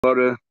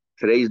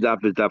Today's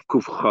daf is daf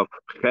Kuf Chav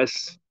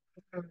Ches.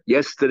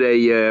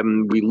 Yesterday,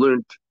 we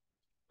learned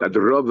that the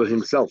Rava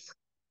himself,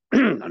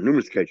 on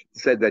numerous occasions,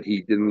 said that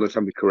he didn't learn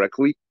something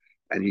correctly,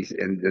 and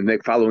the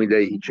next following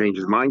day he changed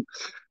his mind.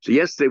 So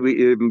yesterday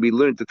we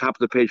learned at the top of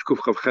the page Kuf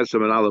Chav Ches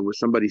and Allah, where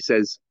somebody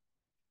says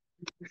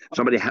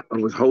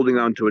was holding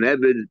on to an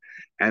Evid,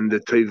 and the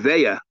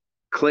Teveya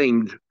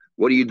claimed,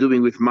 "What are you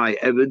doing with my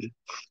Evid?"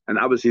 And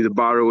obviously the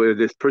borrower,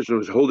 this person who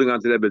was holding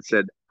on to the Evid,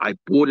 said, "I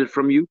bought it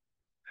from you."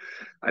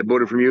 And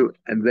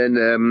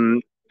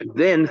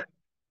then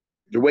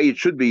the way it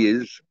should be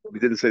is, we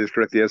didn't say this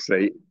correctly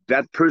yesterday,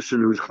 that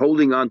person who's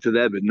holding on to the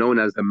Evid, known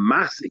as the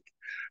Masik,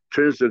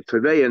 turns to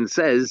Tevei and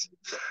says,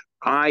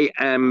 "I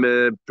am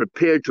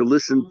prepared to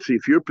listen to,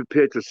 if you're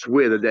prepared to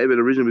swear that the Evid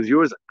originally was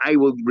yours, I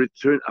will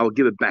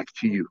give it back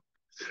to you."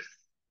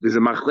 There's a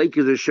machlekes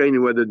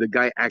shayna whether the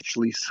guy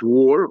actually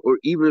swore, or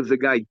even if the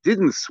guy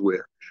didn't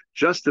swear.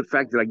 Just the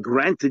fact that I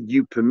granted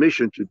you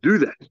permission to do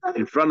that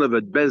in front of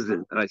a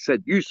bezdin, and I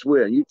said, "You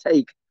swear and you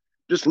take,"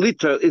 just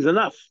liter is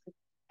enough,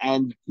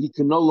 and he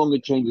can no longer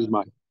change his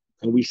mind.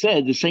 And we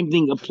said the same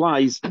thing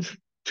applies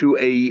to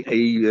a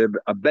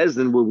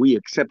bezdin where we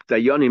accept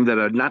dayanim that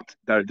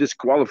are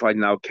disqualified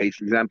in our case.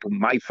 For example,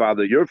 my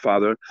father, your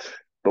father.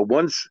 But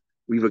once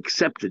we've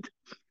accepted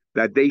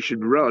that they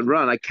should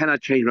run, I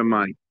cannot change my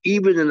mind.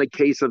 Even in the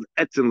case of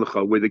etzim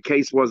lecha, where the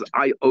case was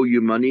I owe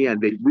you money, and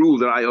they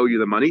ruled that I owe you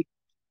the money,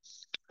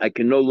 I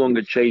can no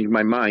longer change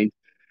my mind,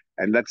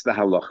 and that's the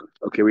halacha.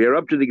 Okay, we are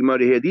up to the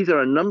Gemara here. These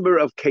are a number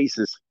of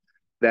cases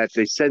that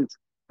he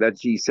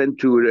sent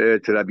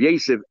to Rabbi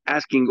Yosef,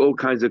 asking all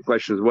kinds of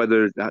questions,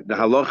 whether the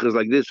halacha is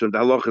like this or the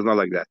halacha is not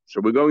like that. So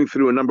we're going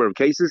through a number of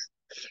cases,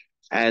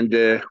 and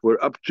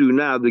we're up to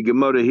now the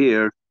Gemara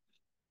here.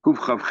 Kuf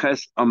Chav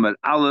Ches Amar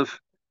Aleph.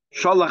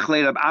 Sholach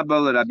le Rab Abba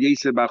le Rabbi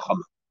Yosef bar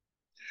Chama.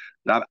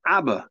 Rab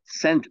Abba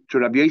sent to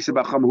Rabbi Yosef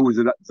bar Chama, who is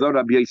the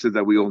Rabbi Yosef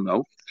that we all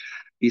know.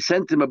 He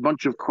sent him a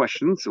bunch of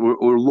questions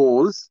or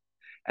laws.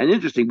 And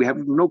interesting, we have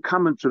no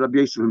comment to Rabbi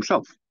Yosef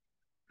himself.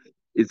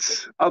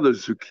 It's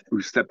others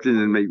who stepped in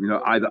and maybe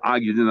either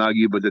argued, didn't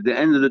argue, but at the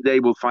end of the day,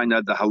 we'll find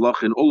out the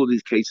halacha in all of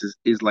these cases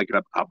is like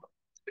Rab Abba.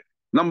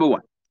 Number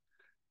one,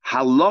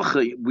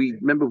 halacha, we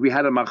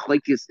had a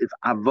machlekes if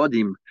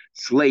avodim,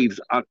 slaves,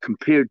 are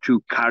compared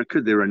to karka,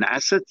 they're an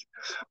asset,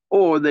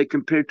 or they're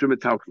compared to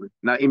metalkli.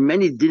 Now, in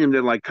many dinim,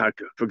 they're like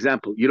karka. For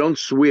example, you don't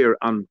swear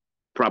on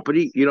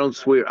property, you don't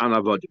swear on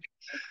avodim.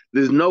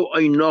 There's no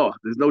oino,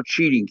 there's no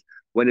cheating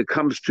when it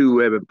comes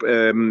to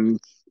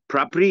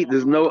property.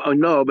 There's no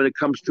oino when it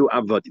comes to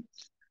avodim.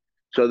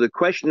 So the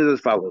question is as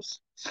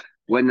follows: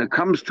 when it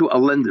comes to a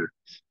lender,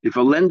 if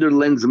a lender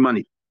lends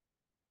money,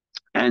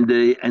 and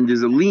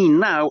there's a lien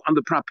now on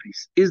the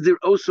properties, is there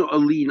also a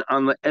lien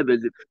on the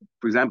eved?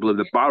 For example, if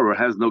the borrower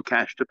has no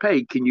cash to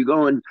pay, can you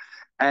go and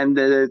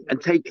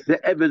take the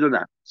eved or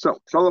not? So,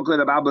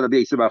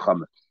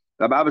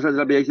 Rabbi says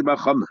Rabbi Yosef bar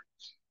Chama.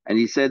 And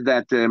he said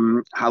that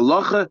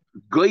halacha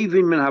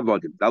goyvin min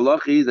havodim. The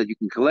halacha is that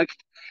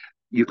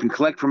you can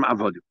collect from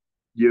avodim.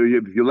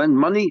 If you lend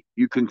money,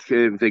 you can.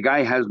 If the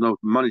guy has no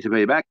money to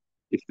pay back,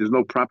 if there's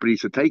no properties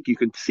to take, you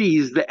can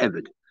seize the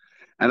eved.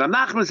 And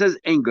Amnachman says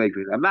ein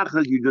goyvin. Amnachman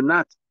says you do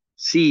not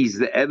seize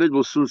the eved.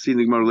 We'll soon see in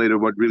the Gemara later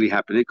what really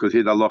happened, because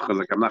here the halacha is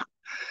like Amnachman.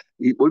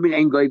 What do you mean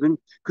ein goyvin?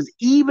 Because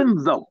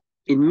even though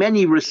in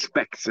many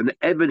respects an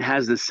eved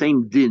has the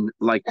same din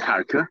like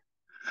karka,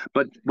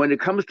 but when it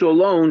comes to a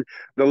loan,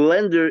 the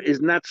lender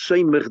is not so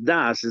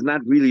mirdas, is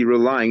not really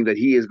relying that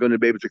he is going to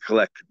be able to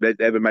collect. The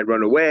Evid might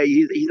run away.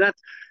 He's not.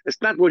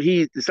 It's not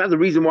the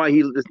reason why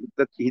he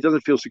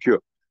doesn't feel secure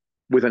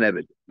with an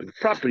Evid. But the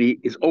property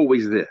is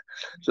always there.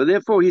 So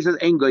therefore, he says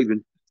ein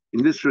goyvin.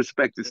 In this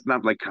respect, it's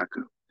not like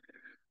kaka.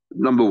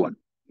 Number one.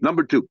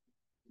 Number two.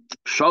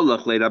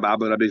 Sholach le Rab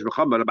Abba Rabbi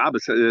Abba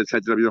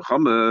said to Rabbi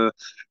Chama,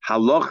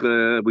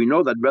 halach. We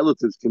know that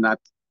relatives cannot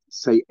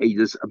say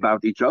edus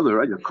about each other,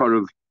 right? The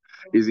Korov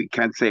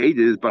can't say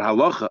edus, but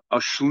halacha a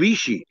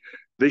shlishi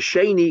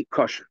v'sheni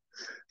kosher.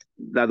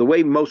 Now, the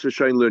way most of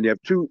Shayim learn, you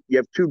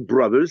have two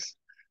brothers.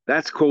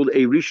 That's called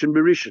a rishon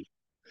b'rishon.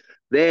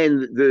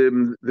 Then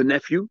the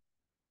nephew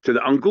to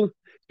the uncle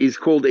is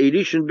called a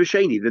rishon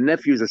b'sheni. The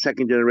nephew is the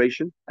second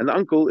generation, and the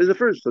uncle is the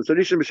first. So it's a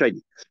rishon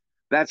b'sheni.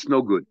 That's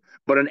no good.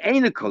 But an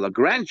enikol, a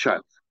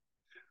grandchild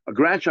is a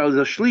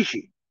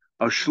shlishi.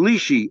 A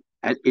shlishi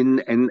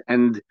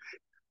and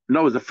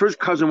no, it's the first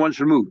cousin once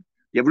removed.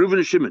 You have Reuven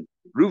and Shimon.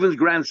 Reuven's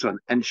grandson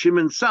and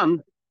Shimon's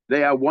son,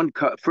 they are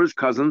first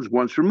cousins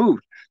once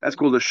removed. That's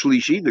called a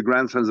shlishi. The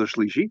grandson's a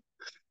shlishi.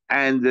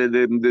 And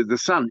the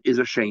son is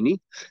a sheni.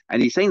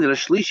 And he's saying that a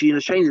shlishi and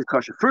a sheni is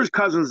kosher. First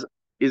cousins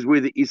is where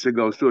the Isa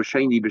goes to, a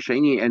sheni,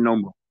 b'sheni, and no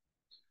more.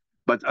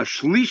 But a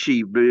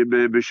shlishi,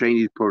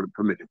 b'sheni, is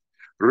permitted.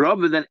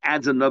 Rabbi then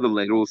adds another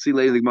later. We'll see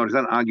later, the Gemara is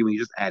not arguing,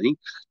 he's just adding,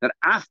 that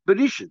af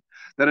berishin,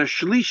 that a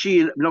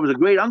shlishi, a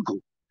great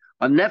uncle,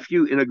 a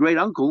nephew in a great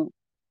uncle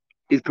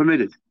is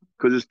permitted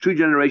because it's two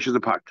generations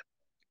apart.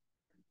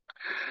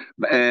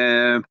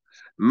 Mar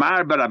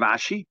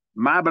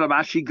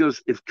Barabashi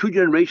goes, if two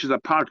generations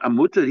apart are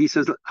mutter, he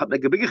says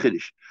like a bigger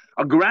chiddush.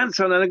 a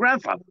grandson and a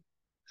grandfather.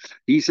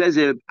 He says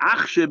it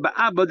achshe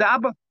ba'aba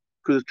da'aba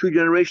because it's 2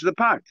 generations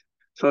apart.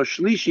 So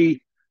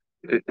shlishi,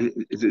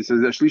 it's a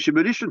shlishi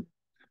b'rishon.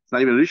 It's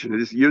not even a rishon.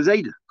 It is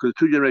yerzeda because it's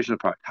 2 generations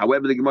apart.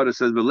 However, the Gemara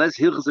says, "But less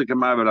hilchas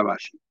kamar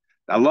barabashi."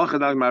 Allah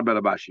chadag mar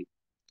barabashi.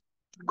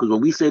 Because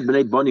when we say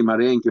bnei bonim,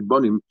 arein ke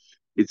bonim,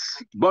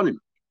 it's bonim.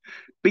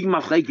 Big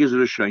machlek is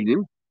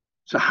rishonim.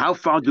 So how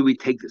far do we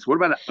take this? What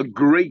about a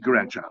great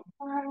grandchild?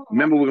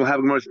 Remember, we'll have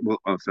a Gemara.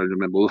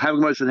 We'll have a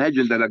Gemara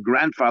Sanhedrin that a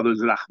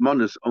grandfather's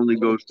rachmanis only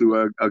goes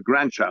to a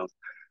grandchild,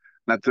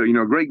 not to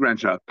a great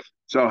grandchild.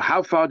 So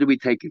how far do we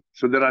take it?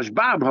 So the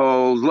Rashbam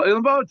holds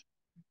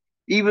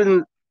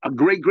even a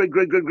great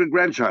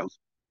grandchild.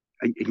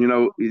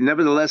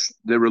 Nevertheless,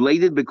 they're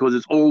related because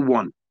it's all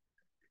one.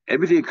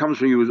 Everything that comes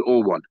from you is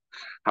all one.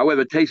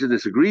 However, Tesa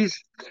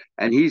disagrees,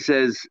 and he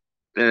says,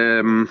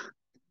 if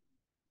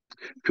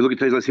you look at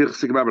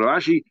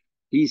Tesa,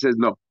 he says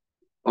no,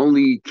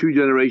 only 2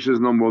 generations,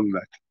 no more than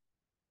that.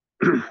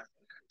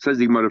 Says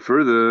the Gemara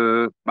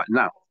further. But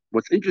now,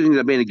 what's interesting is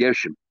Rabbeinu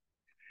Gershom.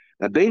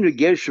 Rabbeinu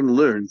Gershom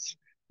learns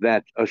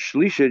that a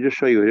shlisha. Just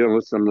show you here,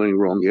 unless I'm learning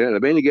wrong here.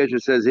 Rabbeinu Gershom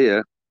says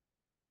here.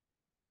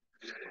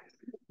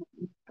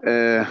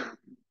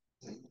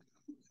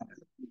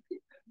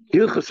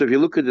 Hilchos, if you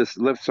look at this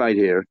left side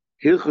here,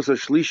 Hilchos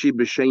shlishi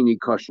b'sheni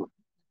kosher.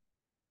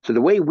 So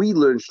the way we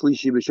learn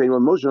shlishi b'sheni, well,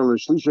 most of them learn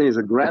shlishi is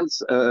a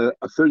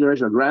third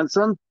generation, a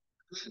grandson,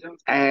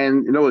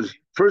 and his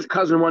first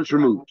cousin once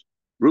removed.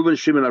 Reuben,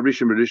 Shimon,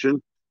 Arishon, Rishon.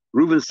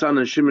 Reuben's son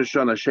and Shimon's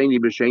son are sheni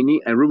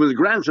b'sheni, and Reuben's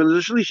grandson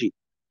is a shlishi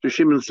to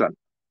Shimon's son.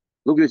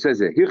 Look what it says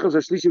here. Hilchos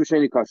shlishi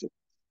b'sheni kosher.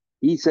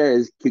 He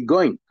says,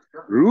 Kigoin,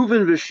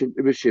 Reuben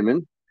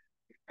v'Shimon,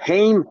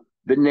 Haim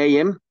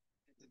b'neim,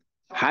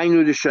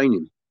 Hainu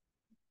d'shainim.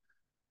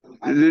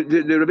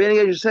 The Rabbinic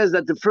Age says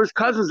that the first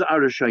cousins are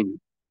Rishonim.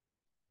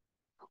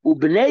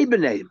 Ubnei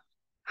b'neim,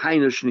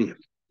 Hainu shniim.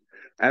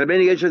 And the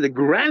Rabbinic Age says the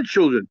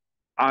grandchildren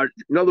are,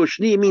 in other words,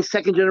 shniim means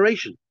second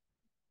generation.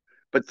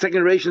 But second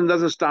generation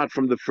doesn't start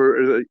from the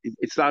first,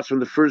 it starts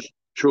from the first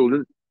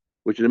children,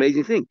 which is an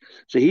amazing thing.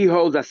 So he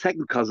holds that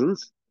second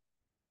cousins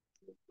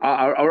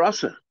are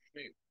Asa.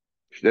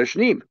 They're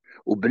shniim.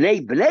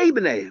 Ubnei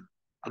b'neim,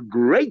 a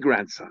great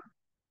grandson.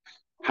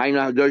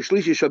 Hainu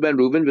shlishi shaben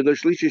Reuben, v'do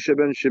shlishi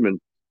shaben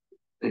Shimon.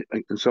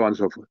 And so on and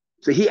so forth.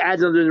 So he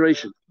adds another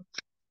generation.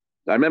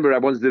 I remember I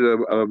once did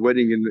a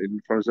wedding in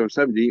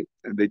 1970,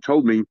 and they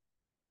told me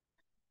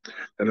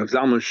that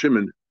Zalman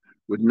Shimon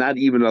would not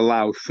even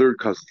allow third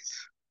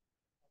cousins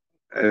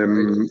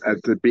at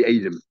the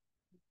Be'edim.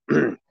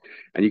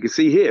 And you can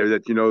see here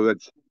that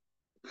that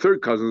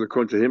third cousins,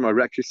 according to him, are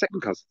actually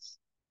second cousins.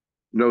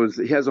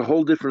 He has a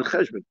whole different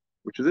cheshbon,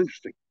 which is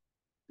interesting.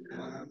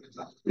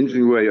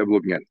 Interesting way of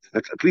looking at it.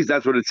 At least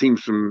that's what it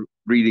seems from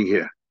reading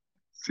here. It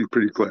seems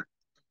pretty clear.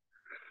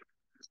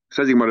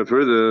 Says the Gemara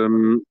further.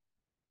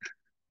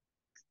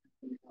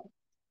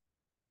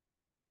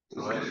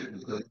 Back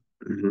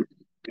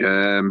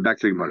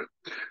to the Gemara.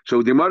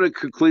 So the Gemara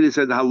clearly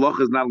said the halach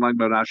is not like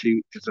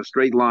Rashi. It's a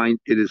straight line.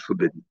 It is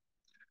forbidden.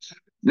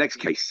 Next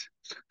case.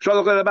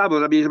 Let's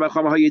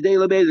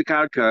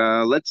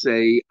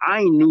say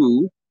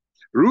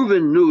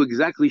Reuven knew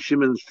exactly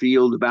Shimon's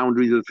field, the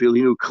boundaries of the field.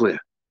 He knew clear.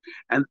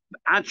 And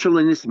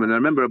actually, I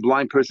remember a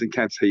blind person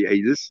can't say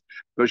Adis,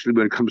 especially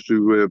when it comes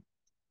to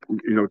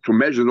to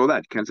measure and all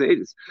that. Can't say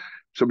Adis.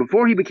 So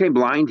before he became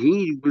blind,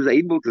 he was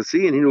able to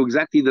see and he knew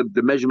exactly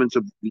the measurements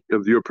of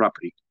your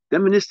property.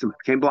 Then Minister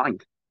became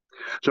blind.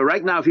 So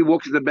right now, if he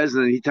walks to the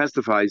Bezdin and he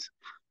testifies,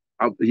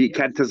 he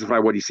can't testify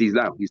what he sees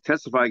now. He's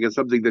testifying against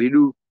something that he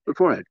knew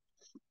beforehand.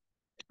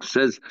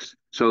 Says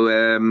so.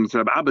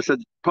 So Abba said,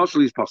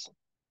 "Possibly is possible,"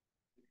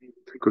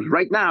 because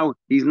right now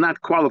he's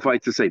not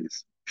qualified to say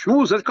this.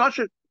 Shmuel says,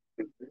 "Kosher."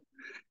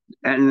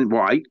 And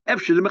why?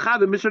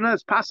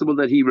 It's possible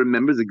that he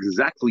remembers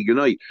exactly,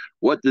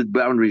 what the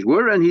boundaries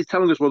were, and he's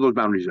telling us what those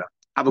boundaries are.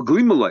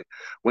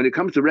 When it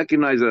comes to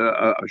recognize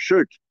a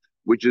shirt,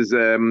 which is,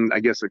 I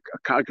guess, a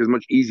karka is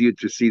much easier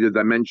to see the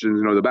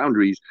dimensions, the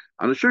boundaries.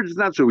 On a shirt, it's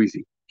not so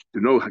easy to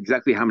know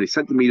exactly how many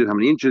centimeters, how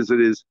many inches it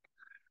is.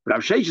 But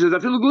Avshei says,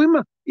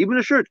 even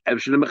a shirt. He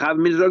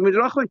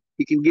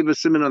can give a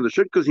simon on the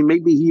shirt because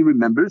maybe he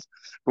remembers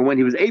from when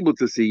he was able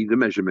to see the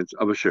measurements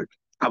of a shirt.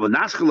 But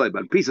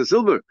a piece of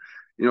silver,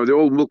 they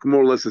all look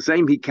more or less the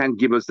same. He can't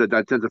give us that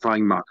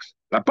identifying marks.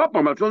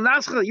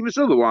 Even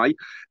silver, why? He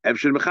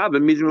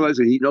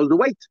knows the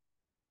weight.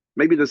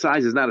 Maybe the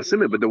size is not a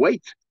simon, but the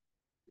weight.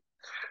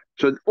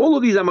 So all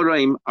of these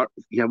Amoraim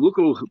you have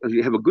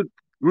a good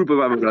group of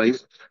Amoraim.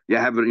 You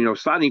have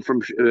starting from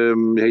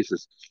the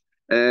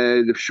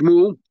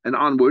Shmuel and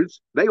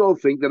onwards, they all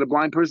think that a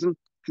blind person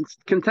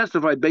can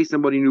testify based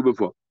on what he knew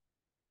before.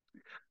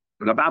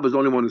 But Abba is the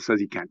only one who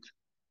says he can't.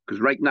 Because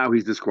right now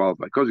he's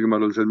disqualified. Because the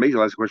Gemara says, major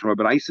last question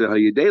about Isa,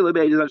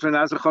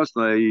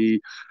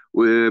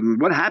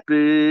 what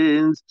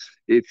happens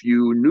if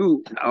you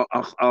knew a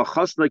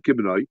chosna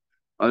kibnoi,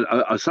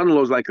 a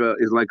son-in-law is like a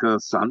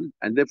son,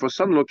 and therefore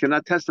son-in-law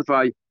cannot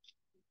testify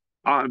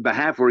on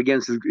behalf or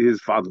against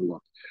his father-in-law.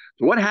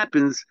 So what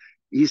happens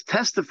he's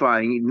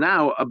testifying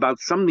now about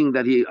something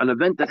an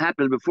event that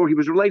happened before he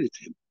was related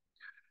to him.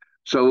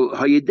 So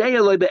he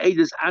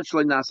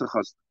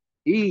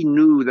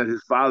knew that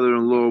his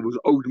father-in-law was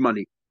owed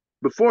money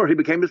before he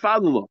became his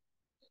father-in-law.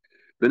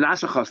 The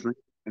Nasa Chasna,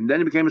 and then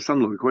he became his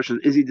son-in-law. The question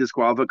is he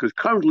disqualified? Because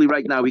currently,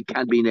 right now, he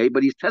can't be an aid,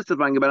 but he's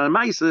testifying about a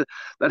Maisa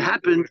that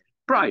happened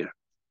prior.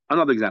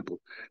 Another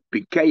example,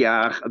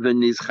 Pikeach the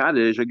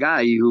Nizchadish, a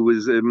guy who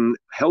was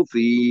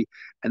healthy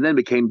and then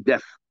became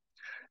deaf.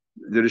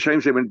 The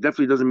Rishonim say when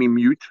definitely doesn't mean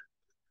mute,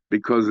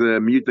 because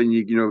mute then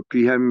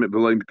pihem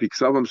below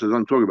piksavam, so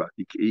don't talk about.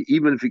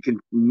 Even if he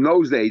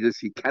knows the aidus,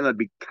 he cannot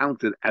be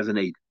counted as an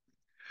aid.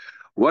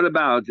 What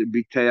about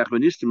Bikeach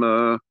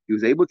Benistima? He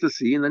was able to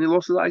see and then he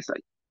lost his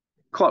eyesight.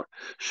 Klar.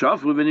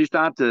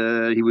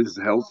 He was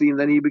healthy and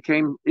then he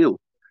became ill.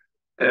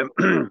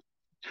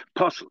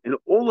 Puzzle. In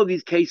all of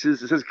these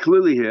cases, it says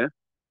clearly here,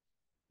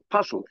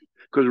 puzzle.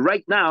 Because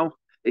right now,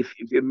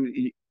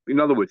 in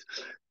other words,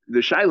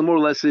 the shaila more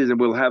or less is, and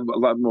we'll have a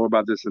lot more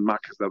about this in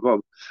Makas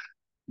Davov,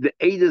 the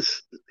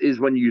Aedis is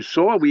when you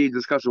saw, we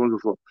discussed it once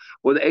before,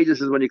 or the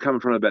Aedis is when you're coming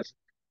from a best.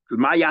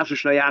 Because my Yashu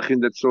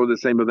Shnayachin that saw the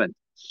same event.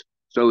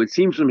 So it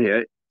seems from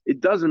here,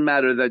 it doesn't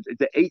matter that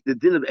the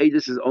din of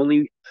Aedis is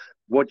only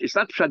it's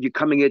not that you're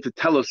coming here to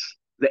tell us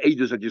the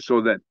Aedis that you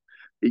saw then.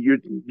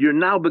 You're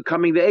now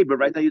becoming the Aid, but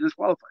right now you're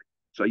disqualified.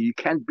 So you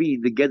can't be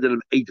the Gedder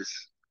of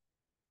Aedis.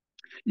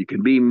 You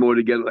can be more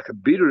together like a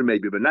bitter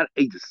maybe, but not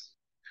Aedis.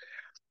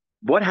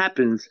 What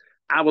happens?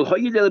 What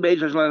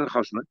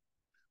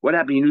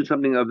happened? You knew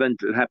something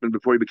event that happened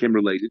before he became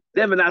related.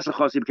 Then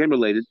he became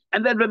related,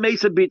 and then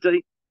V'Mesa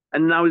Bitari,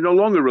 and now he's no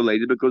longer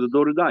related because the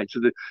daughter died.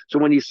 So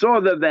when he saw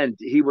the event,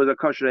 he was a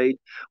kosher aid.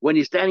 When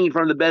he's standing in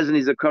front of the bezin,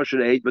 he's a kosher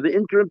aid. But the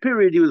interim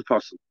period, he was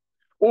possible.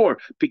 Or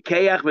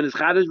Pikeach when his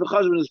chadash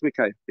v'chazor when his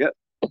Pikeach. Yeah,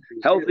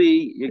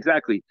 healthy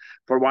exactly.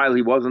 For a while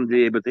he wasn't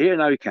able to hear,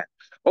 now he can.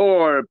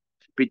 Or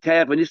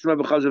Piteach when his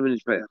v'chazor when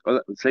his Pikeach.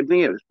 Same thing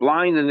here. It's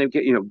blind and then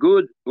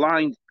good,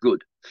 blind,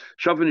 good.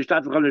 Shofin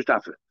ishtat v'chazor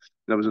ishtafer.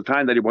 There was a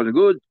time that he wasn't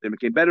good, then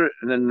became better,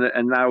 and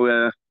now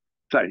the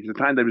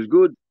time that he was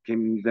good,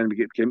 then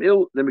became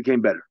ill, then became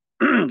better.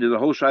 There's a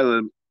whole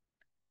shaila.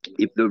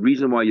 If the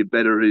reason why you're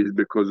better is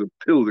because of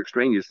pills,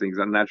 extraneous things,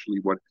 unnaturally,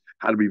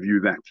 how do we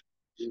view that?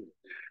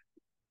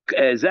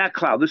 Zach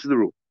Cloud, this is the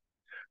rule.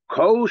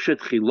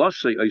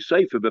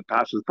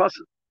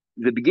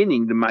 The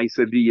beginning, the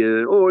Maisa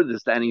or the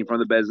standing in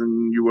front of the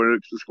bezin, you were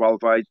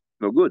disqualified,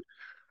 no good.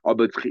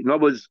 But no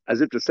was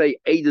as if to say,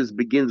 Aedis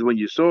begins when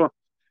you saw,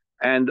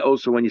 and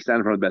also when you stand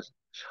in front of the bezin.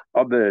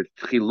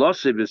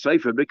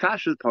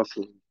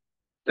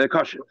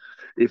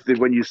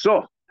 When you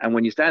saw and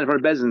when you stand in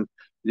front of bezin,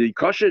 the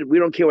kosher, we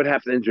don't care what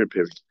happened in the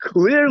period.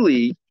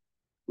 Clearly,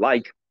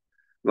 like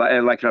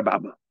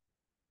Rababa.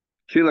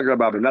 Clearly like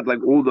Rababa, not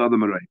like all the other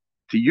Marai.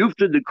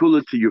 Tiyufta, the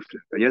kula tiyufta.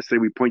 And yesterday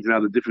we pointed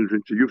out the difference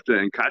between tiyufta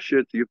and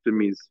kasher. Tiyufta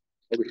means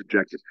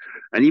rejected.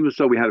 And even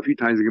so, we had a few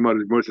times the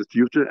Gemara says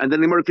tiyufta, and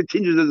then the Gemara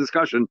continues the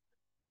discussion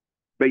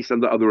based on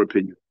the other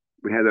opinion.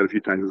 We had that a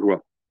few times as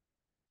well.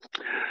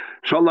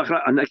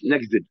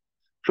 Next did.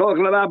 The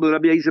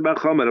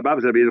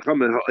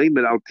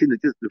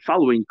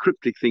following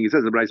cryptic thing it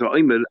says, if a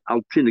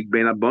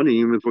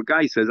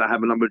guy says, I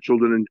have a number of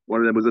children and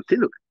one of them was a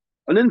tinuk,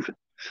 an infant,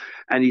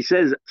 and he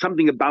says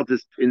something about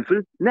this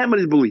infant, never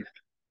is believed.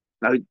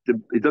 Now,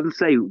 it doesn't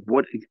say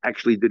what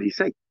actually did he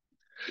say.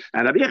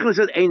 And Rabbi Yechon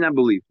says, ain't not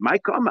believed. My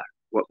Kamar,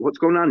 what's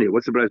going on here?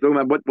 What's the talking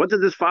about? What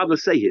did this father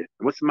say here?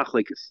 What's the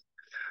machlekes?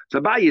 So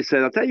Abaye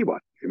said, I'll tell you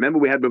what. Remember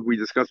we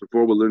discussed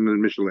before, we'll learn in the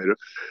Mishnah later,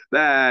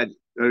 that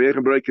Rabbi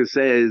Yechon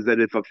says that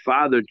if a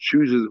father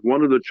chooses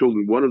one of the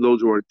children, one of those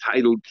who are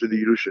entitled to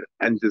the Yerusha,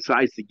 and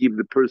decides to give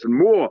the person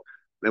more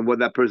than what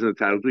that person is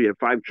entitled to, you have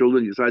 5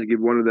 children, you decide to give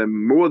one of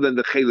them more than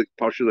the chelik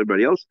partial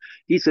everybody else,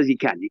 he says you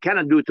can. You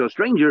cannot do it to a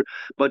stranger,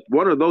 but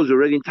one of those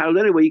already entitled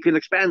anyway, you can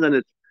expand on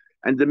it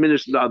and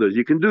diminish the others.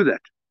 You can do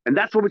that. And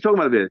that's what we're talking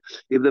about here.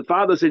 If the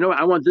father says, no,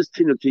 I want this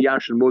tinuk to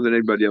Yashin more than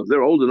anybody else.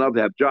 They're old enough,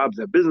 they have jobs,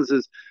 they have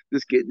businesses,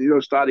 this kid,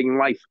 starting in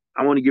life.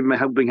 I want to give him a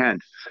helping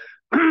hand.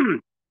 In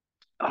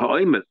fact,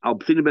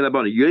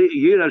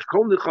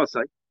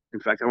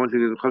 I want to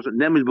give the chosai.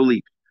 Nem is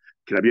believed.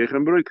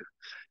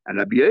 And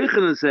Rabbi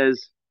Yochanan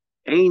says,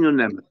 Einu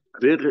nem.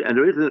 And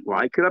Rabbi Yochanan,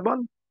 why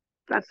Kiraban?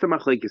 That's the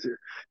machlekes here.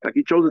 In fact,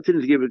 he chose the tinuk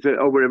to give it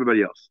over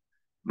everybody else.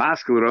 So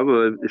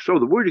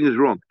the wording is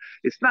wrong.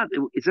 It's not.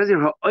 It says here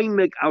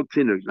ha'oimek al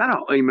tinuk, not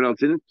ha'oimek al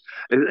tinuk.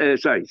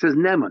 Sorry, it says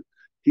neman.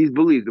 He's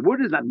believed. The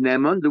word is not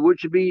neman. The word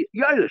should be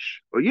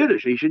yiddish or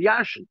yiddish. He should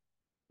yashin.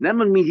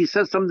 Neman means he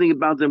says something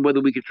about them, whether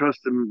we could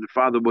trust him, the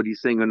father, what he's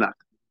saying or not.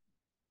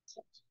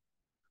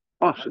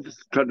 Oh, so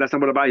that's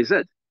not what Abaye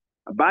said.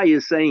 Abaye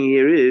is saying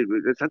here is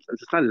that's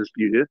not a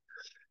dispute here.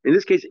 In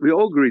this case, we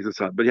all agree it's a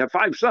son, but you have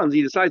 5 sons.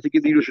 He decides to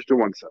give the Yerusha to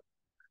one son.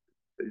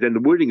 Then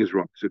the wording is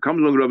wrong. So it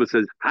comes along, Rabbi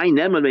says, "Hi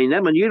Neman,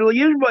 Neman, you're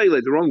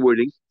the wrong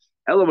wording."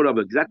 Ella Rabbi,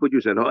 exactly what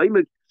you said.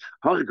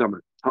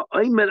 We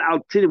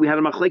had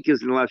a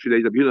machlekes in the last few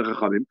days.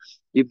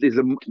 If there's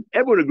a,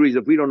 everyone agrees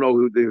if we don't know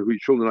who his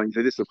children are, you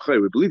say this is a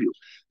we believe you.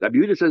 Rabbi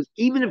Yehuda says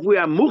even if we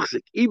are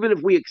muchzik, even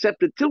if we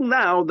accept it till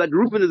now that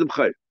Reuben is a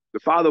b'chayr. The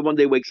father one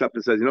day wakes up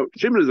and says,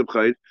 Shimon is a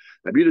b'chayr.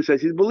 Rabbi Yehuda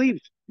says he's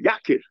believed.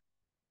 Yakir.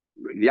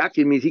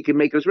 Yakir means he can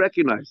make us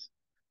recognize.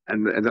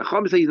 And the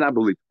Chacham says he's not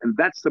believed. And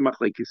that's the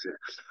machlekes here.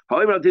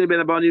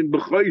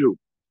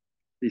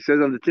 He says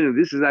on the tin,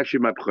 this is actually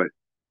my b'chayr.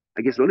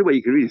 I guess the only way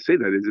you can really say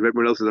that is if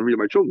everyone else is really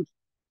my children.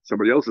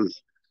 Somebody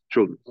else's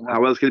children.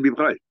 How else can it be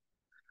b'chayr?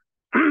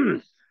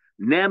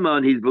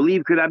 Naaman, he's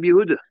believed could Rabbi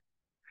Yehuda.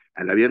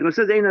 And Rabbi Yehuda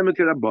says, Ein Naaman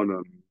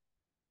Rabbanon.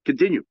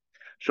 Continue.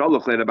 If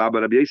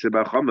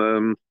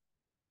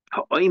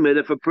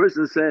a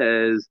person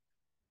says,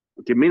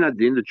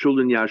 the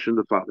children yashin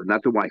the father,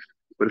 not the wife.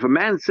 But if a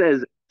man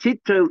says,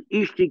 Titel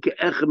ishti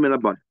ke'echem min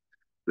rabbanon,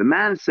 the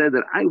man said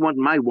that I want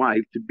my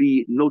wife to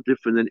be no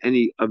different than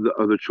any of the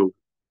other children.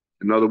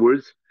 In other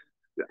words,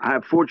 I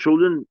have 4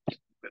 children.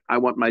 I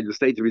want my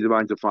estate to be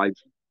divided into 5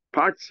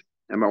 parts,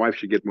 and my wife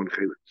should get 1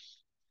 chayla.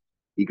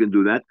 He can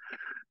do that.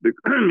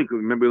 Because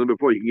remember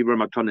before, you can give her a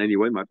matan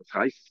anyway,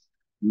 matatzai.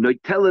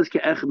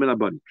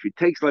 She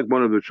takes like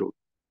one of the children.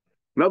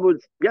 In other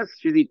words, yes,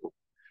 she's equal.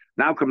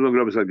 Now comes along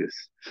Rabbi like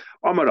this.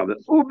 He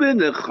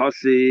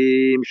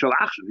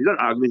doesn't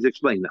argue, he's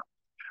explained now.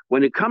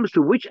 When it comes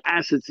to which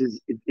assets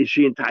is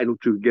she entitled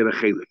to get a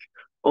chelik,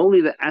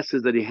 only the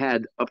assets that he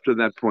had up to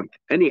that point.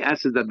 Any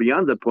asset that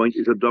beyond that point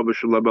is a davar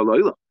shalom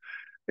alayla.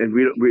 And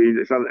we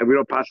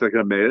don't pass like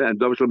a mayor, and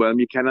davar shalom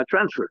you cannot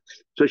transfer.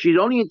 So she's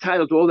only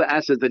entitled to all the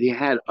assets that he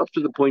had up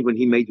to the point when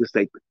he made the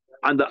statement.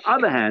 On the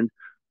other hand,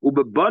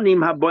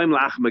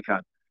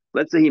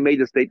 let's say he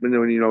made a statement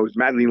when he was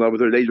madly in love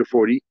with her at the age of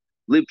 40,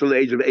 lived till the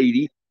age of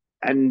 80,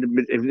 and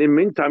in the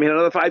meantime he had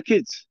another 5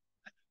 kids.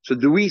 So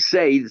do we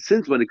say,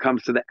 since when it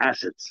comes to the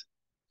assets,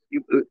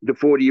 the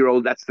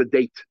 40-year-old, that's the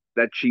date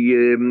that she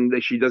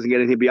doesn't get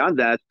anything beyond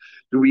that,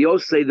 do we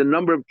also say the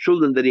number of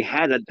children that he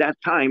had at that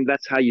time,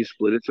 that's how you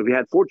split it? So if he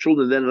had 4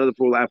 children, then another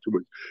 4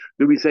 afterwards.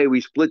 Do we say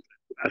we split,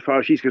 as far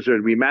as she's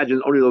concerned, we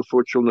imagine only those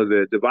 4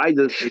 children, divide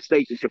the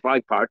estate into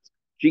 5 parts,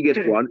 she gets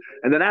 1,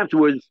 and then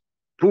afterwards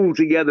pool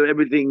together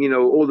everything,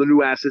 all the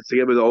new assets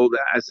together, the old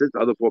assets,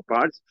 other 4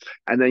 parts,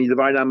 and then you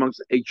divide it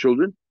amongst 8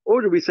 children?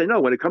 Or do we say,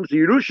 no, when it comes to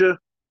Yerusha,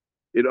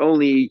 it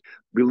only,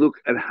 we look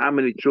at how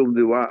many children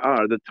there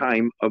are at the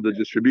time of the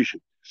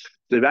distribution.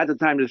 So if at the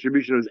time the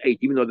distribution was 8,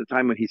 even though at the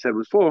time when he said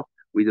was 4,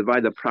 we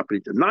divide the property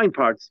into 9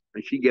 parts,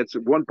 and she gets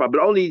 1 part, but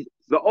only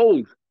the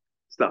old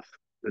stuff.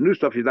 The new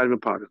stuff she's not even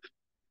part of.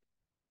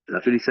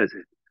 That's what he says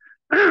here.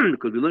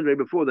 Because we learned right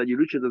before that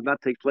Yerusha does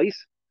not take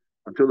place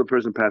until the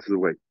person passes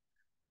away.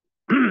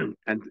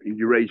 And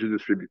you're ready to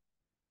distribute.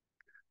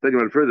 Taking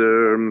one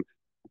further,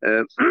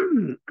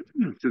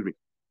 excuse me.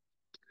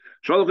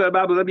 Reuben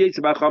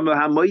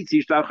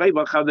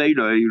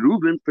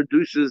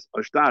produces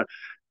a star.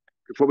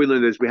 Before we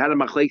learn this, we had a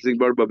machlekes in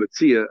Bava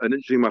Basra, an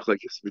interesting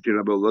machlekes between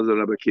Rabbi Elazar and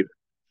Rabbi Akiva.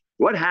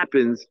 What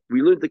happens?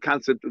 We learned the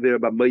concept there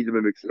about meidim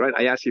and mixes, right?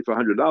 I ask you for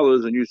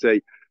 $100, and you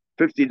say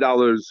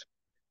 $50.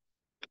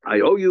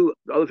 I owe you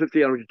the other 50.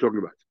 I don't know what you're talking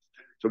about.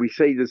 So we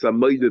say this a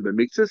meidim and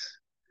mixes,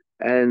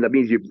 and that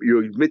means you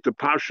admit the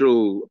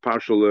partial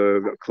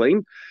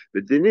claim.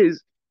 The thing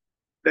is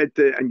that,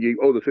 and you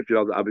owe the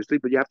 $50 obviously,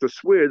 but you have to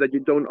swear that you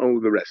don't owe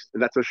the rest,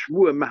 and that's a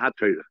shvua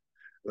mahatayra.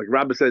 Like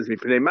Rabbi says,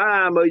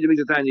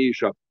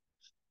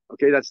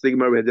 okay, that's the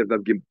Gemara we had.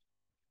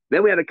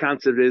 Then we had a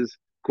concept is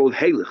called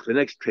Halich, the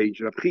next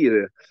page.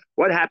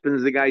 What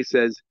happens? The guy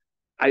says,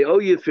 I owe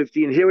you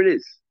 50, and here it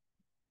is.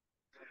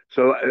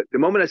 So the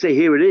moment I say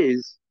here it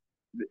is,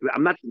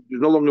 there's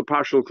no longer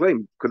partial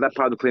claim, because that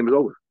part of the claim is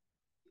over.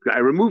 I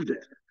removed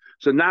it.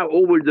 So now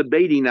all we're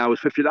debating now is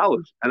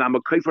 $50, and I'm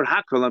a kaifer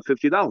hakal on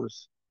 $50.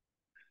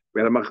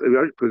 Because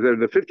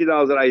the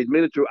 $50 that I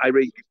admitted to, I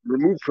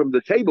removed from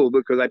the table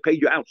because I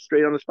paid you out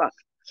straight on the spot.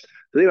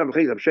 So I'm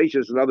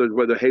shashes and others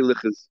whether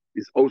halich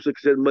is also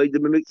considered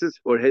meidim mixes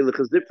or halich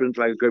is different,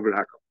 like a kaifer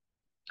hakal.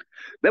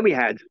 Then we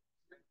had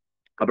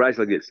a price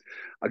like this: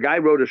 a guy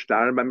wrote a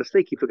star, and by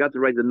mistake he forgot to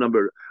write the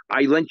number.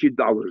 I lent you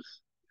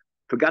dollars,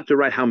 forgot to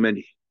write how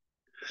many.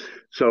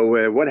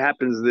 So what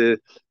happens?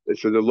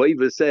 So the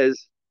loiva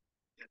says,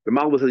 the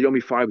malva says, you owe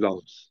me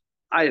 $5.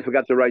 I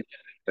forgot to write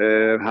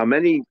how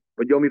many,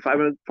 but you owe me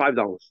 $5.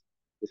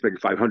 Let's make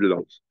it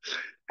 $500.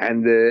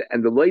 And the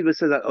loiva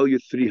says, I owe you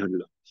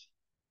 $300.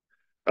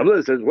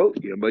 Rabbi says, well,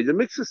 you made the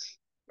mixes,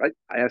 right?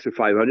 I asked for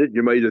 500,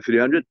 you made the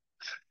 300.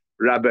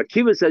 Rabbi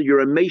Akiva said, you're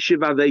a Meshiv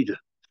Aveda.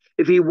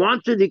 If he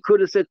wanted, he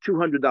could have said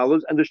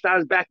 $200, and the star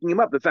is backing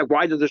him up. In fact,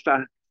 why does the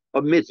star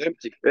omit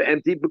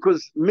empty?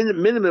 Because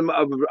minimum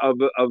of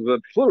a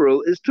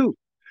plural is 2.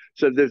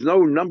 So if there's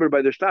no number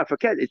by the star,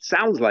 forget. It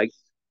sounds like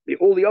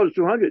all he owes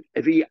 200.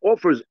 If he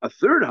offers a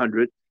third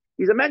 100,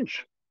 he's a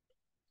mensch,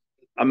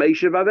 a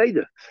Meshiv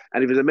Aveda.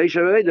 And if he's a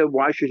Meshiv Aveda,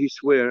 why should he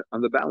swear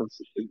on the balance?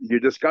 You're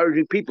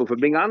discouraging people from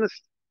being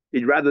honest.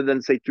 He'd rather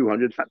than say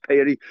 200, not pay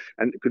it,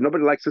 and because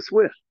nobody likes to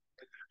swear.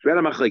 So we had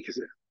a machlekes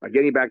here.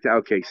 Getting back to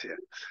our case here,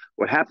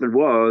 what happened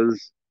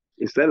was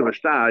Instead of a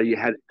star, you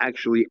had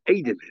actually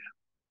Adim.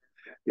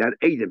 You had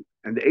Adim,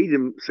 and the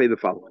Adim say the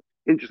following.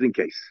 Interesting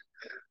case.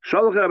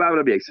 So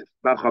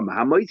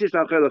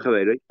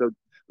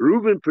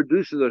Reuben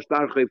produces a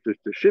star to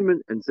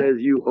Shimon and says,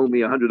 "You owe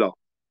me $100."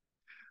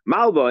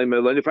 Malva, I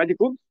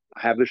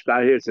have the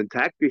star here; it's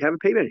intact. You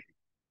haven't paid anything.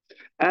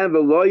 And the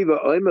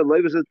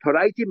loiva says,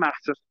 "Paraiti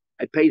machzor."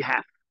 I paid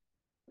half.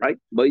 Right?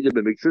 You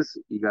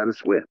got to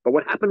swear. But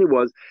what happened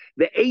was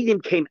the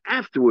Adim came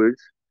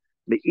afterwards.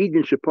 The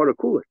Eden Shapara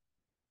cooler.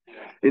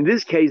 In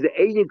this case, the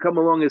Adim come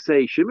along and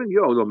say, "Shimon,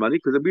 you owe no money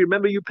because we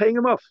remember you paying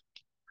him off."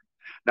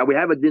 Now we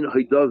have a din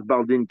Hidav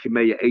Baldin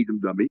Kimeya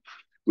Adim Dummy,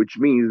 which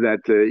means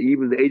that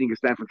even the Adim can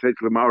stand for trade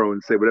tomorrow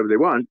and say whatever they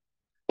want.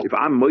 If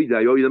I'm Moida,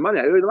 I owe you the money.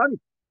 I owe you the money.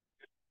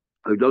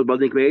 Hidav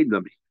Baldin Kimeya Adim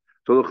Dummy.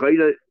 So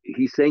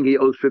he's saying he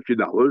owes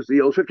 $50. He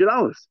owes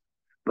 $50.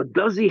 But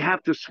does he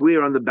have to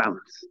swear on the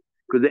balance?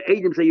 Because the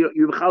Adim say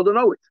you don't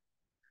owe it.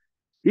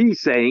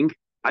 He's saying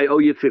I owe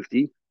you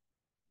 50,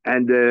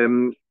 and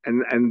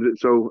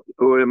so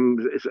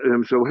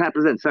what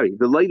happens then? Sorry,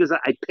 the latest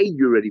I paid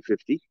you already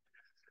 50,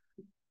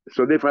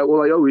 so therefore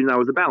all I owe you now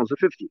is the balance of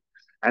 50.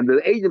 And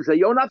the agent say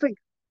you owe nothing,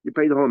 you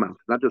pay the whole amount,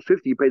 not just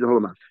 50, you pay the whole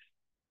amount.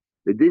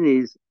 The din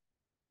is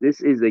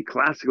this is a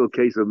classical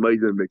case of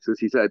Meiser mixes.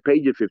 He said I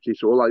paid you 50,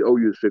 so all I owe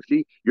you is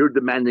 50. You're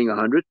demanding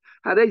 100.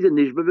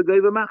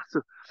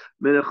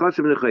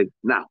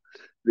 Now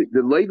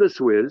the labor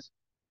swears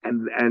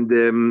and what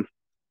do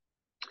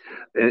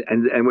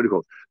you call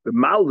it? The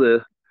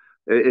Malva,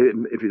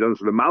 if you don't,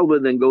 so the Malva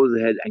then goes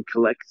ahead and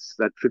collects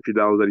that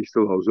 $50 that he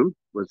still owes him,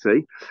 let's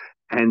say,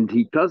 and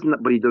he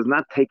doesn't, but he does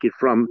not take it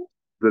from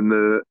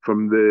the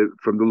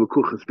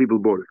Lukuchas people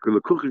border. Because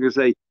Lukuchas can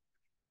say,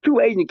 two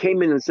agents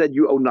came in and said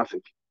you owe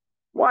nothing.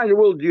 Why in the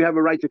world do you have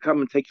a right to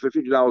come and take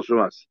 $50 from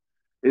us?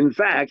 In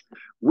fact,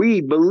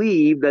 we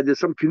believe that there's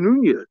some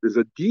kinunya, there's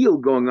a deal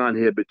going on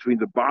here between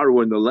the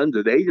borrower and the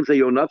lender. The agents say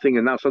you owe nothing,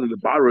 and now suddenly the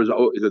borrower is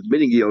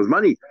admitting he owes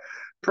money.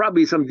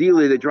 Probably some deal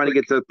they're trying to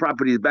get the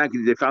properties back.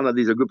 They found out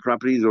these are good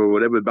properties or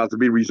whatever, about to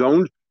be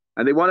rezoned,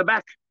 and they want it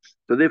back.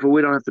 So therefore,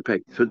 we don't have to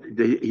pay. So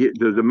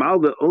the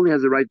Malva only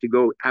has the right to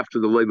go after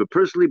the labor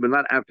personally, but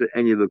not after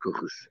any of the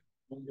kuchas.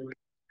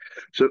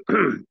 So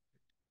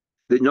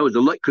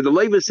because the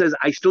labor says,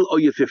 I still owe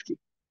you 50.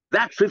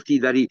 That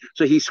 50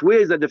 so he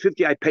swears that the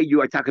 50 I paid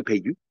you, I taka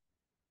paid you.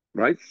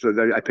 Right? So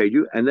that I paid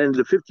you. And then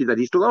the 50 that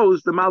he still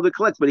owes, the Malva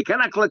collects, but he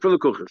cannot collect from the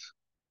kuchas.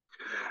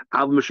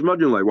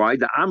 Why?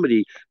 The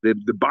Amri,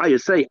 the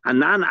buyers say,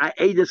 Anan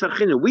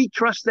we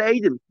trust the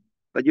Adim,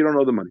 but you don't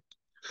owe the money.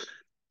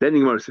 Then the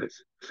Gemara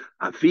says,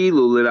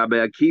 Afilu Rabbi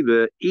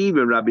Akiva,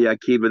 even Rabbi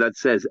Akiva that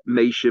says,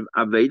 Meishiv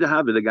Aveda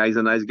Have, the guy's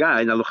a nice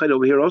guy, now look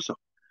over here also.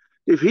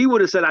 If he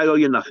would have said, I owe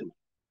you nothing,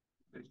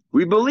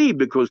 we believe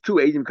because two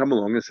Adim come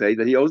along and say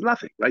that he owes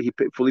nothing, right? He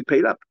fully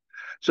paid up.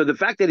 So the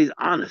fact that he's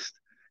honest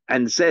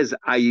and says,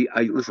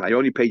 listen, I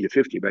only paid you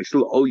 50, but I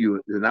still owe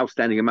you an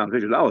outstanding amount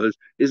of $50,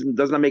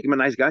 does not make him a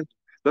nice guy?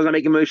 Does not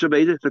make him a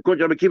Shabbat? So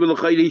according to Rabbi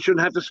Akiva, he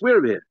shouldn't have to swear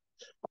over here.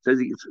 Says,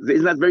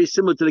 isn't that very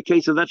similar to the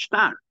case of that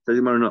star? Says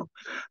he no.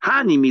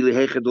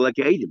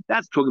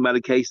 That's talking about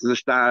a case of the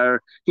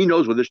star. He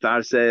knows what the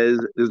star says.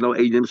 There's no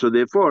Adim, so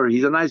therefore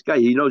he's a nice guy.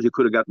 He knows he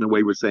could have gotten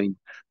away with saying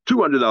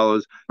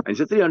 $200, and he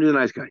said $300 is a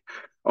nice guy.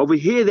 Over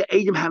here, the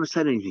Adim haven't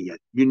said anything yet.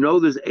 You know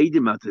there's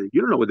Adim out there.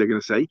 You don't know what they're going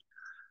to say.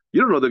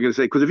 You don't know what they're going to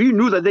say, because if you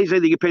knew that they say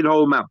they get paid the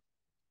whole amount,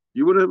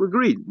 you would have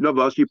agreed. No,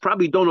 boss, you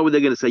probably don't know what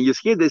they're going to say. You're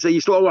scared they say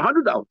you still owe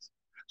 $100.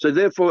 So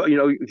therefore, you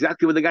know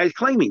exactly what the guy's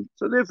claiming.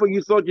 So therefore,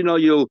 you thought,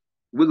 you'll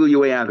wiggle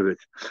your way out of it.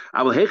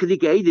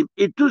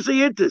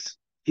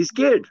 He's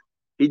scared.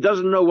 He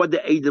doesn't know what the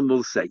Adim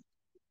will say.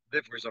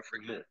 Therefore, he's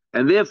offering more.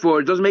 And therefore,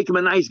 it doesn't make him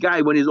a nice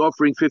guy when he's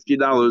offering $50,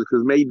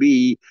 because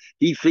maybe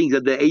he thinks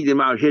that the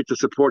Adim are here to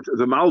support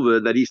the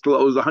Malva, that he still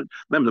owes $100.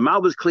 Remember, the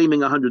Malva's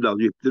claiming $100.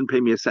 You didn't pay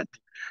me a cent.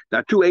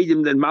 Now, two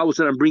Adim, then Malva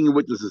said, I'm bringing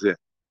witnesses here.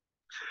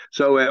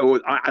 So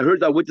I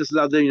heard that witnesses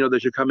out there, they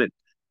should come in.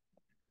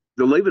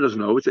 The labor doesn't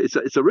know.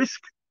 It's a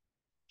risk.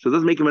 So it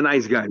doesn't make him a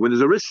nice guy. When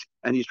there's a risk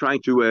and he's trying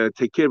to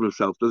take care of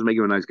himself, doesn't make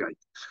him a nice guy.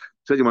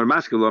 So I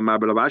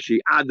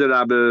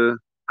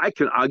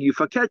can argue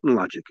for Ketan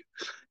logic.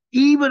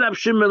 Even if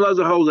Shimon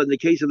Lazar holds that in the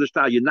case of the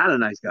star, you're not a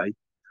nice guy,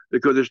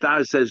 because the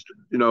star says,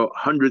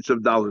 hundreds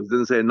of dollars,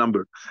 doesn't say a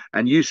number,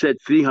 and you said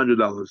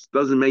 $300,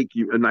 doesn't make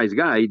you a nice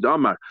guy.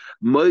 Damar,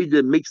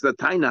 Moide mix the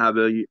taina,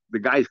 the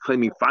guy's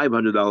claiming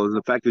 $500.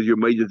 The fact that you're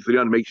Moide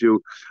 300 makes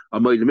you a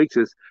Moide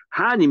mixes.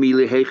 Hani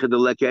mili hecha the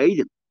leke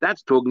edim.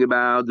 That's talking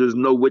about there's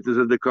no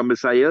witnesses that come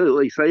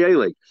sayele,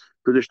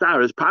 because the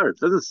star is parrot.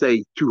 It doesn't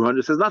say 200,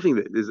 it says nothing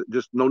there. There's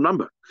just no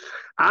number.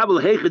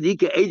 Abel hecha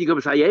dike edim come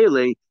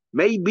sayele.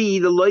 Maybe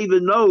the Levi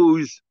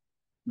knows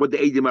what the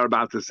Adim are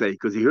about to say,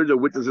 because he heard the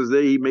witnesses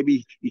there.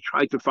 Maybe he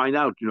tried to find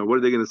out, what are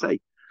they going to say?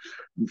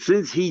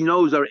 Since he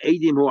knows our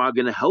Adim who are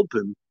going to help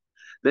him,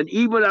 then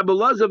even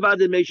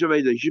he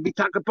should be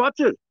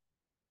takapotter.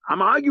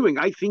 I'm arguing.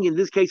 I think in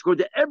this case, go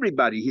to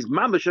everybody. He's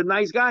mamash a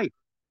nice guy.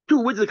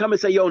 Two witnesses come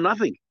and say, yo,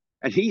 nothing.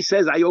 and he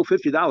says I owe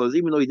 $50,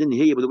 even though he didn't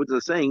hear what the witness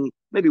is saying.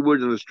 Maybe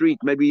word on the street,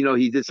 maybe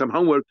he did some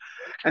homework,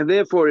 and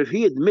therefore, if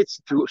he admits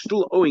to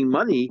still owing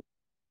money,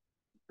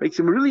 makes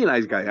him really a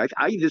nice guy.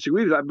 I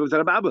disagree with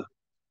Rabba.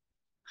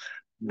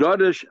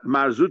 Dodesh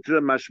Marzutra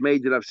Mashmei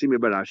Rav Simi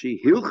Barashi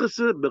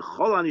Hilchase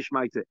Bechol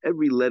Anishmaita.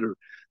 Every letter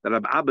that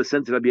Rabbi Abba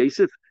sent to Rabbi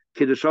Yosef,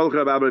 Kedeshol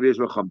Rabbi Abba Rabbi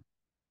Yosef.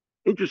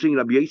 Interesting,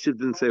 Rabbi Yosef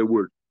didn't say a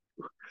word.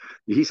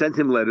 He sent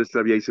him letters to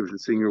Rabbi Yosef,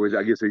 seeing which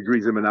I guess he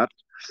agrees him or not.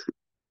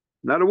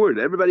 Not a word.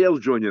 Everybody else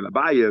joined in.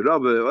 Abaya,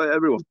 Rabba,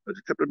 everyone,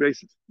 except Rabbi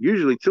Yosef.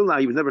 Usually, till now,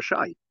 he was never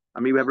shy. I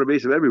mean, we have Rabbi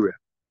Yosef everywhere.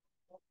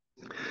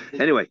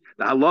 Anyway,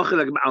 the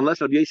halacha, unless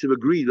Rabbi Yosef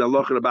agrees, the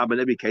halacha Rabbi Abba in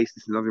every case,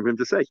 there's nothing for him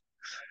to say.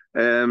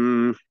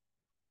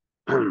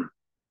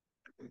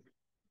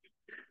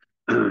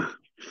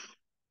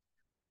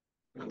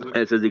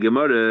 It says the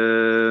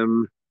Gemara.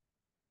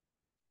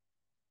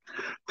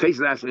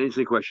 Taisa asked an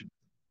interesting question.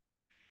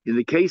 In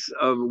the case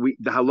of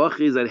the halach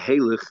is that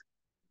halach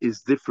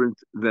is different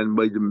than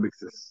Maidim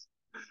Mixes,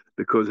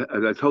 because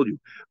as I told you,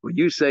 when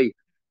you say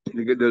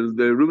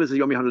the rumor says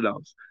Yomi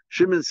 $100,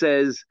 Shimon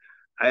says,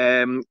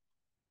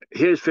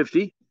 here's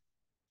 50,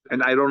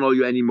 and I don't owe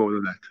you any more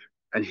than that,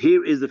 and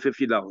here is the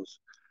 $50.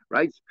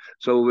 Right,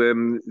 so we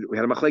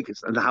had a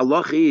machlekes, and the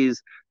halach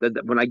is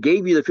that when I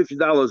gave you the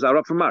 $50, I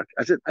up for mark.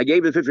 I said I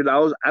gave you the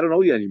 $50, I don't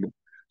owe you anymore.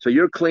 So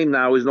your claim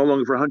now is no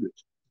longer for 100.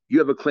 You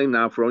have a claim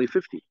now for only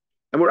 50,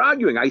 and we're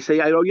arguing. I say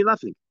I owe you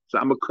nothing, so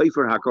I'm a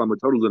kaifer hakel, I'm a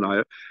total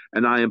denier,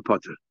 and I am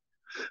potter.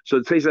 So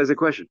the face has a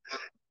question.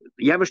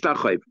 You have a shtar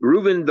chayv.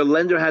 Reuven, the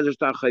lender, has a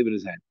shtar chayv in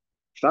his hand.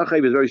 Shtar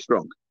chayv is very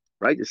strong,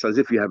 right? It's as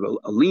if you have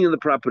a lien on the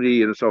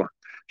property and so on.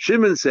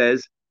 Shimon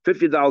says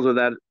 $50 of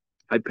that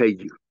I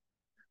paid you.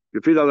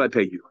 Your $50 I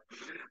paid you,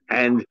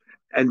 and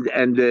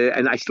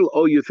I still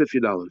owe you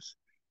 $50,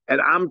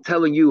 and I'm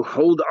telling you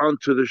hold on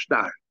to the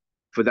shtar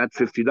for that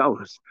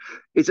 $50.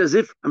 It's as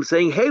if I'm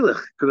saying halach,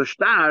 because the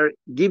shtar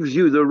gives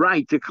you the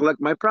right to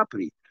collect my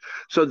property.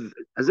 So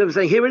as if I'm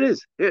saying here it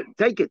is, here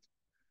take it.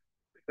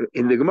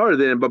 In the Gemara,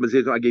 then Baba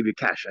says I gave you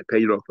cash, I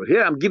paid it off, but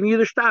here I'm giving you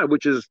the shtar,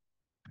 which is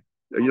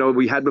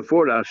we had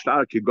before the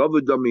shtar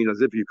kigovodom,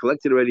 as if you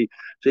collected already.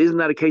 So isn't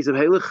that a case of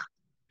halach?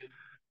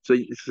 So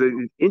it's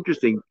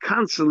interesting.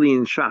 Constantly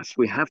in Shas,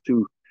 we have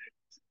to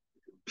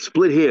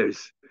split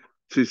hairs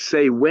to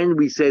say when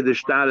we say the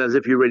shtar as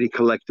if you already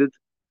collected.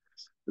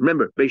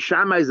 Remember, Beis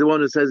Shammai is the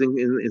one who says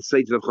in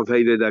Satan of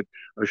Chaveda that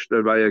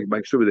by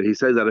Ksubida, he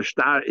says that a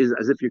shtar is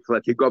as if you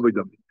collect your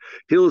gobidom.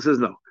 Hill says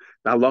no.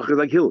 The halach is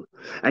like Hill.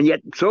 And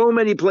yet, so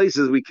many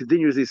places we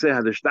continuously say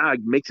how the shtar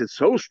makes it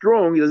so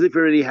strong as if it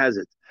already has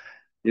it.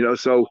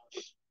 So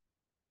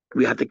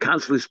we have to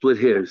constantly split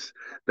hairs.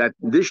 That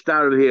this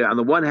shtar over here, on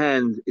the one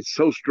hand, it's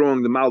so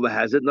strong the Malva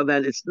has it. On the other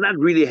hand, it's not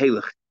really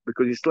halach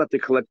because you still have to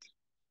collect.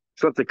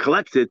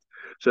 It.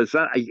 So it's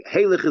not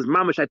halach is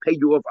mamash. I paid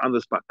you off on the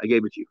spot. I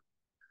gave it to you.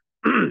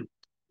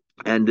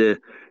 And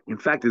in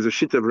fact, there's a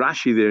shit of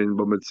Rashi there in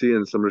Bomatzi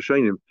and some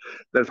Rishonim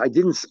that if I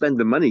didn't spend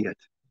the money yet,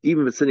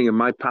 even if it's sitting in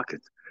my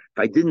pocket, if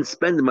I didn't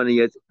spend the money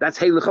yet, that's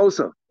halach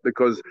also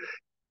because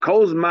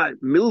kol's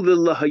milvil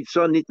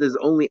lahaitzon is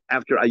only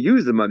after I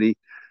use the money.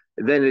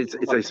 Then it's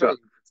a start.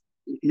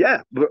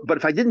 Yeah, but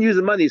if I didn't use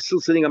the money, it's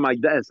still sitting on my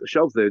desk, a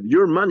shelf there.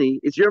 Your money,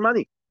 it's your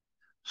money.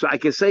 So I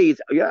can say,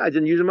 I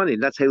didn't use the money.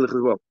 That's halach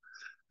as well.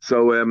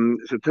 So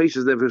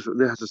Taisus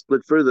there has to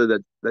split further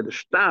that the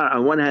shtar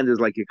on one hand is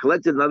like you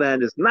collected, on the other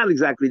hand is not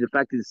exactly the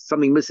fact that there's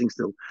something missing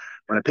still.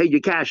 When I paid you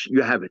cash,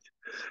 you have it.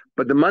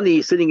 But the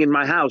money sitting in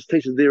my house,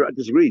 Taisus there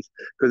disagrees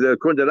because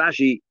according to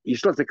Rashi, you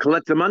still have to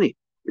collect the money.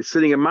 It's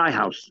sitting in my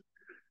house.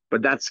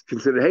 But that's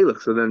considered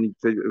halach. So then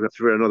that's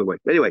for another way.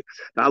 Anyway,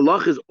 the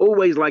halach is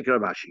always like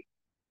Ravashi,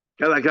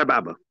 like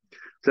Rababa.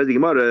 Says the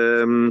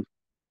Gemara.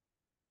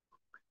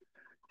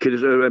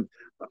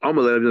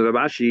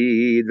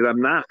 Ravashi, Rab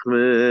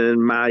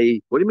Nachman,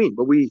 what do you mean?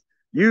 But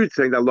you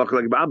saying that halach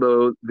like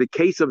Baba, the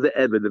case of the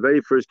Eved, the very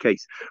first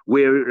case,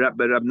 where Rab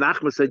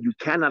Nachman said you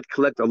cannot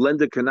collect, a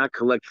lender cannot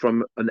collect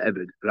from an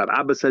Eved. Rab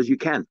Abba says you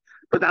can.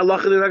 But the halach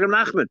is like Rab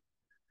Nachman.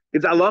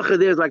 If the halach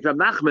there is like Rab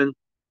Nachman,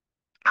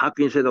 how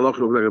can you say the halach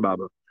looks like a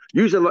Baba?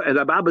 Usually, and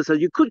Abba says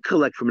you could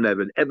collect from an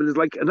Evan. Evan is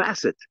like an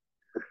asset.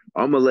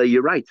 Amalei,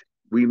 you're right.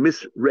 We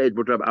misread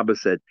what Rabbi Abba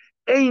said.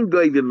 Ain't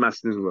goyim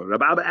masnizlo.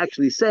 Rabbi Abba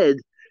actually said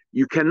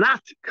you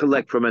cannot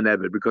collect from an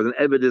Evan because an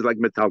Evan is like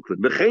metalklin.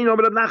 B'chein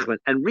omer Rab Nachman,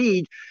 and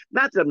read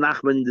not Rab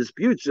Nachman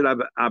disputes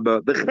Rabbi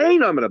Abba.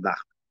 B'chein omer Rab Nachman.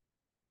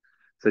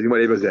 Says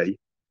what Eva say.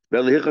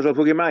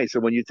 So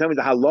when you tell me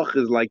the halach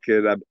is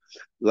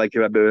like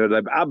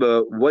Rabbi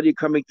Abba, what are you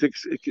coming to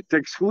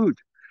exclude?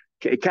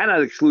 It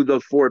cannot exclude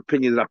those four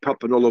opinions that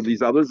pop and all of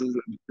these others.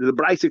 The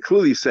Brisa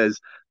clearly says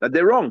that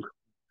they're wrong.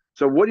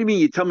 So what do you mean?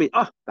 You tell me,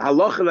 the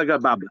halacha like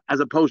Rabba, as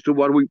opposed to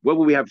what would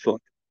we have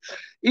thought?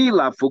 If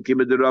let's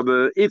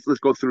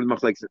go through the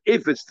machlekes,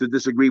 if it's to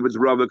disagree with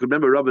Rava, because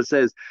remember Rava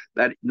says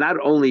that not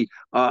only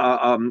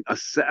a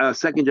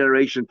second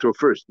generation to a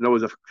first, in other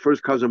words, a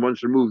first cousin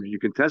once removed, you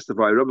can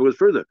testify. Rava goes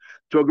further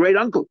to a great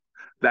uncle,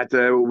 that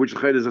which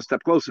is a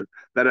step closer,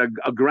 that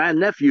a grand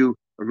nephew,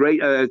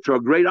 to a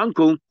great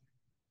uncle.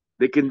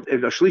 They can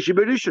a shlishi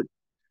berishon.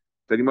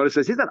 The Gemara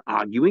says he's not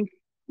arguing.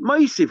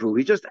 Moisifu,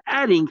 he's just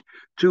adding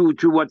to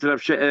what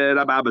Rav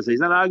Abba says. He's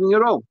not arguing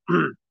at all.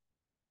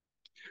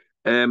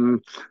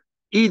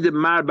 Either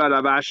Mar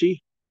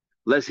Baravashi,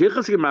 less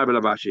Hichasik Mar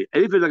Baravashi.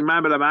 If it's like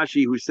Mar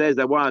Baravashi who says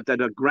that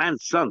a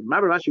grandson,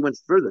 Mar Baravashi went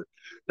further,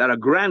 that a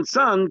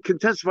grandson can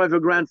testify for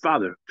a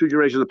grandfather 2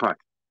 generations apart.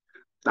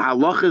 The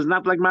halacha is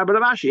not like Mar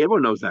Baravashi.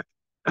 Everyone knows that.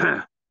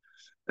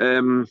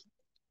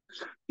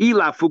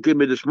 Ila Fukim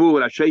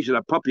Midashmu, Rashesh,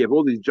 and Puppy have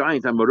all these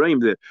giant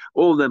Amoraim,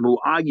 all of them who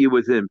argue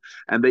with him,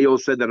 and they all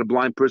said that a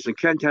blind person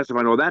can testify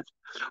and all that.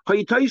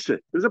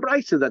 There's a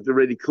brisa that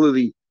already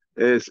clearly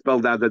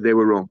spelled out that they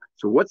were wrong.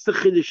 So what's the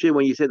chiddush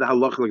when you say the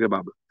halacha like a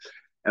baba?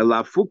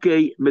 Ela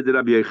Fuke Mid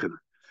Rabbi Yechon.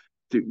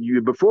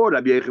 Before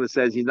Rabbi Yechon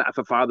says he's not, if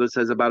a father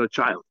says about a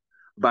child,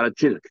 about a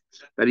tinnik,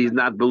 that he's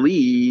not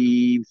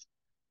believed,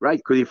 right?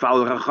 Because he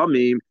followed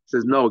Chachamim,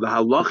 says no, the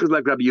halacha is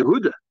like Rabbi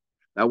Yehuda.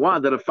 Now,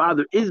 one, that a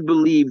father is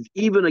believed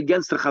even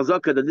against the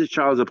chazaka that this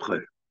child is a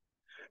b'cher.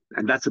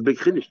 And that's a big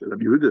chiddush.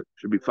 Rabbi Yehuda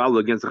should be followed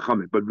against the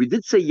chachamim. But we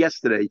did say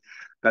yesterday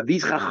that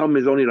these chachamim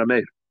is only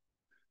Rameir.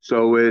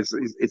 So it's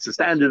a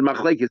standard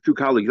machlek. It's two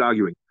colleagues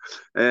arguing.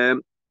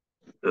 And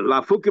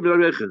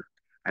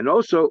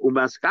also,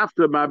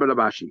 umaskafta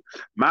Marbarabashi.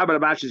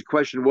 Marbarabashi's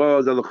question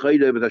was,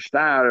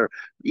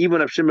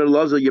 even if Shimon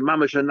Loza, your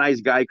mama's a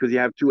nice guy because you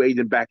have 2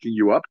 Aiden backing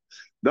you up.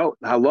 No,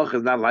 the halach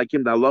is not like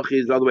him. The halach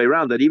is the other way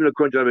around. That even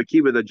according to Rabbi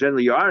Akiva, that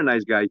generally you are a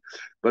nice guy,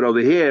 but over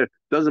here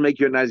doesn't make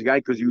you a nice guy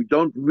because you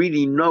don't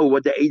really know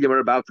what the Adim are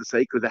about to say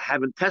because they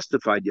haven't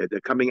testified yet. They're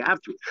coming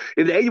after it.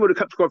 If the Adim would have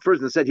come to court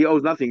first and said he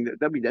owes nothing,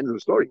 that'd be the end of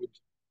the story.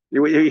 It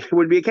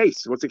wouldn't be a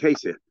case. What's the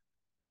case here?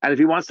 And if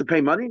he wants to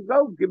pay money,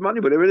 go give money,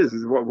 whatever it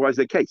is. What's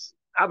the case?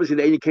 Obviously,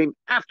 the Adim came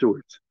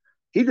afterwards.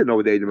 He didn't know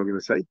what the Adim were going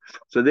to say.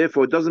 So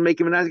therefore, it doesn't make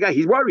him a nice guy.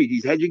 He's worried.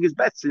 He's hedging his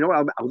bets.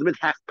 I'll admit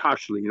half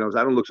partially, so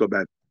I don't look so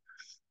bad.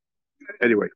 Anyway.